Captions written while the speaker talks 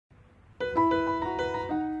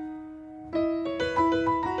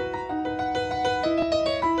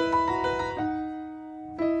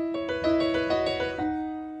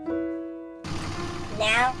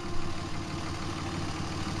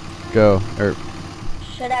Go.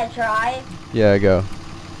 Should I try? Yeah, go.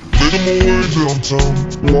 Made my way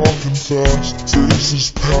downtown, walking fast. Days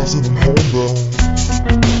is passing, I'm homebound.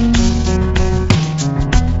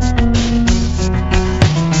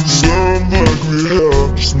 Sound like we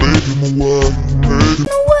had, just making my way, making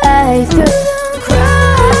my way through the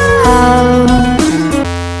crowd.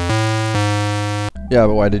 Yeah,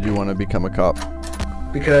 but why did you want to become a cop?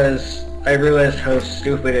 Because I realized how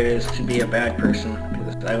stupid it is to be a bad person.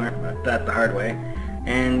 Because I learned that the hard way.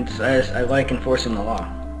 And I like enforcing the law.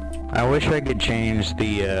 I wish I could change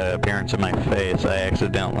the appearance of my face. I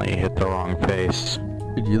accidentally hit the wrong face.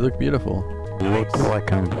 Dude, you look beautiful. I look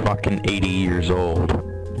like I'm fucking 80 years old.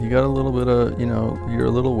 You got a little bit of, you know, you're a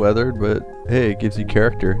little weathered, but hey, it gives you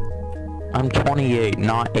character. I'm 28,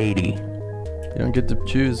 not 80. You don't get to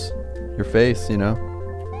choose your face, you know.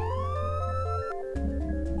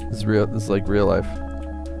 This is real. This is like real life.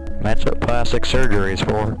 That's what plastic surgery is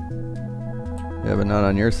for. Yeah, but not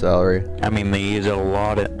on your salary. I mean, they use it a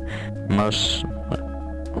lot at most...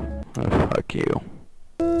 Oh, fuck you.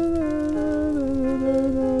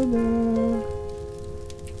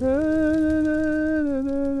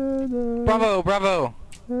 Bravo, bravo!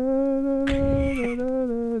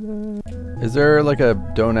 Is there like a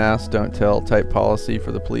don't ask, don't tell type policy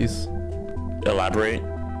for the police? Elaborate.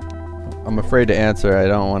 I'm afraid to answer. I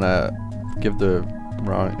don't want to give the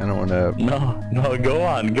wrong... I don't want to... No, go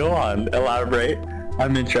on, elaborate.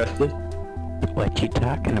 I'm interested. What you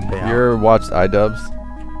talking about? You ever watched iDubbbz?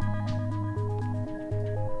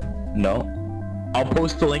 No. I'll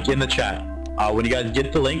post the link in the chat. When you guys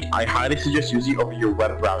get the link, I highly suggest using it over your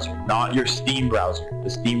web browser, not your Steam browser. The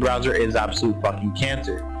Steam browser is absolute fucking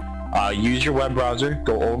cancer. Use your web browser,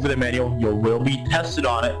 go over the manual, you will be tested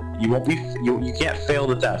on it. You can't fail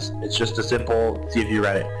the test. It's just a simple, see if you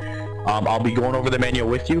read it. I'll be going over the manual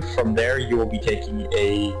with you. From there, you will be taking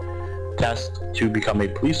a test to become a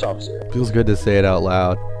police officer. Feels good to say it out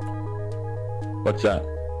loud. What's that?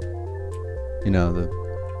 You know, the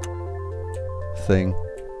thing.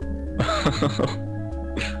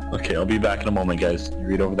 Okay, I'll be back in a moment, guys. You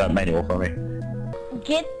read over that manual for me.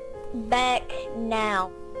 Get back now.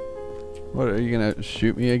 What, are you gonna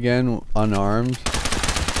shoot me again, unarmed?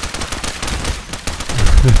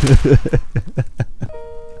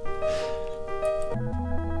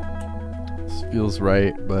 This feels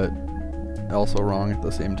right, but also wrong at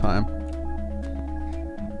the same time.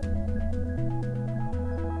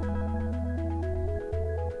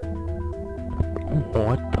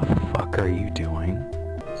 What the fuck are you doing?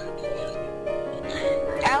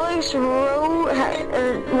 Alex wrote,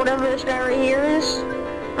 or whatever this guy right here is,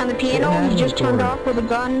 on the piano. He just turned off with a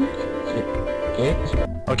gun.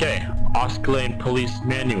 Okay, Australian Police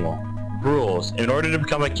Manual. Rules. In order to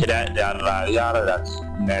become a cadet, yada yada, that's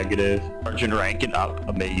negative. Sergeant rank and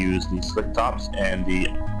up may use the slick tops and the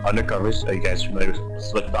undercovers. Are you guys familiar with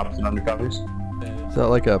slick tops and undercovers? Is that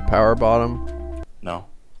like a power bottom? No.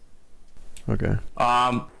 Okay.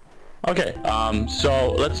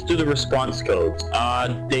 So let's do the response codes.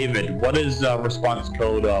 David, what is response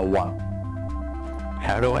code 1?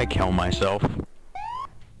 How do I kill myself?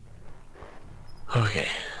 Okay.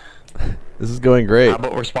 This is going great. How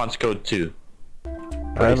about response code 2?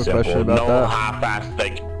 I have a question about no that. half-assed,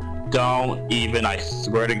 like, don't even, I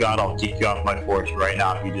swear to God, I'll kick you off my porch right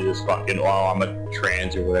now if you do this fucking, oh, I'm a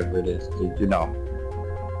trans or whatever it is. You know.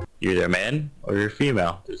 You're either a man or you're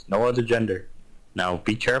female. There's no other gender. Now,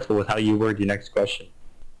 be careful with how you word your next question.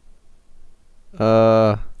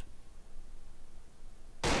 Well,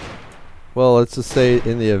 let's just say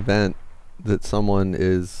in the event that someone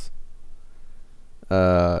is,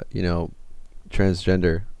 you know,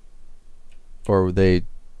 transgender, or they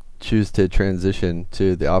choose to transition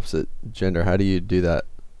to the opposite gender, how do you do that?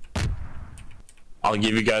 I'll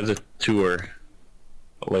give you guys a tour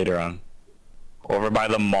later on. Over by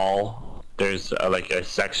the mall, there's like a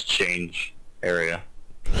sex change area.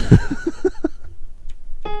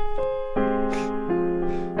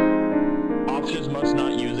 Officers must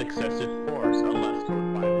not use excessive force unless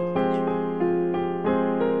code 5 is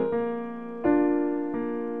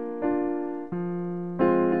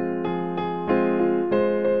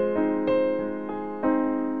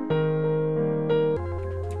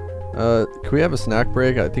Can we have a snack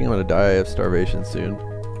break? I think I'm gonna die of starvation soon.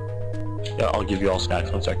 Yeah, I'll give you all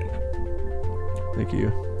snacks. 1 second. Thank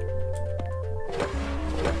you.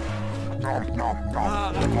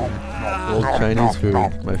 Old Chinese food,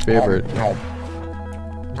 my favorite.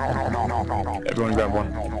 Everyone grab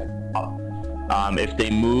one. If they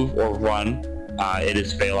move or run, it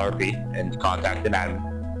is fail RP and contact an admin.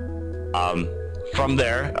 From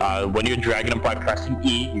there, when you're dragging them by pressing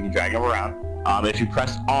E, you can drag them around. If you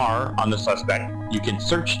press R on the suspect, you can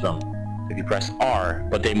search them. If you press R,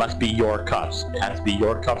 but they must be your cuffs. It has to be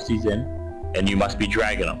your cuffs he's in, and you must be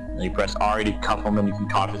dragging them. And you press R to cuff them, and you can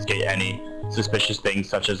confiscate any suspicious things,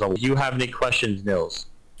 such as do you have any questions, Nils?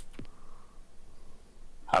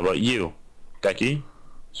 How about you? Becky?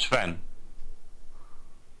 Sven?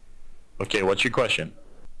 Okay, what's your question?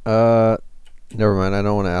 Never mind, I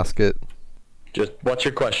don't want to ask it. Just, what's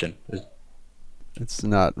your question? It's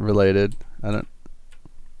not related. I don't...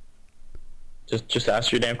 Just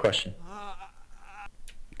ask your damn question.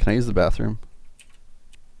 Can I use the bathroom?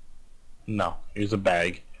 No, here's a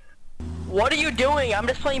bag. What are you doing? I'm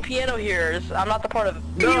just playing piano here. I'm not the part of...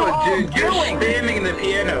 No, dude, you're spamming the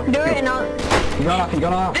piano. Do it now. You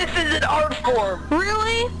got off. This is an art form!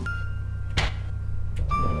 Really?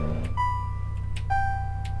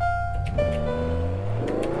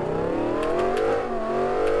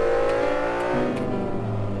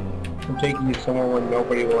 I'm taking you somewhere where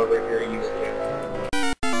nobody will ever hear you say.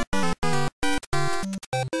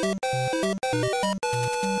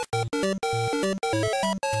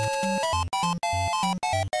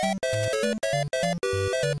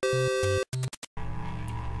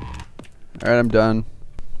 Alright, I'm done.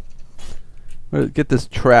 Get this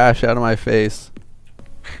trash out of my face.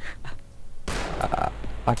 I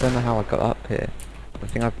don't know how I got up here. I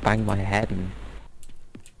think I banged my head and...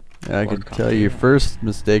 Yeah, I could tell you your first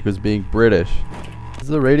mistake was being British. Does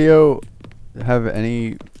the radio have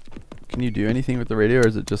any... Can you do anything with the radio, or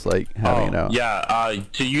is it just like having it out? Yeah,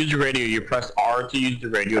 to use the radio, you press R to use the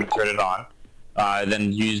radio to turn it on.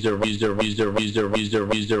 Then use the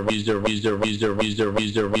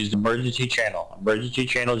emergency channel. Emergency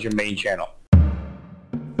channel is your main channel.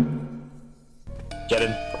 Get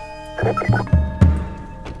in.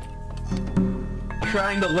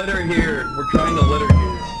 Trying to litter here. We're trying to litter here.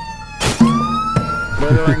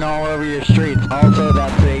 Littering all over your streets. Also,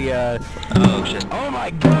 that's a, Oh, shit. oh my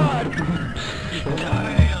god!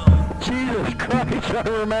 Damn! Jesus Christ, I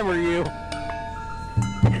remember you.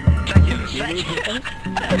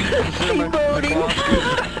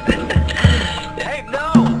 Hey, no!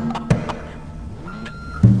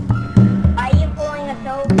 Why are you pulling us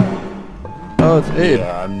over? Oh, it's Abe.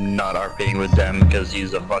 Yeah, I'm not RPing with them because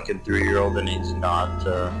he's a fucking 3-year-old and he's not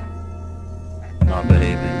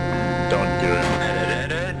behaving. Don't do it.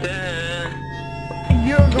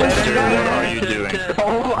 Dexter, what are you doing?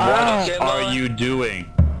 What are you doing?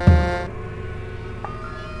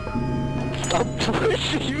 Stop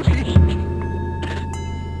pushing me!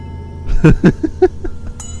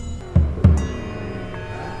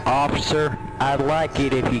 Officer, I'd like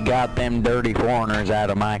it if you got them dirty foreigners out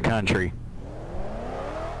of my country.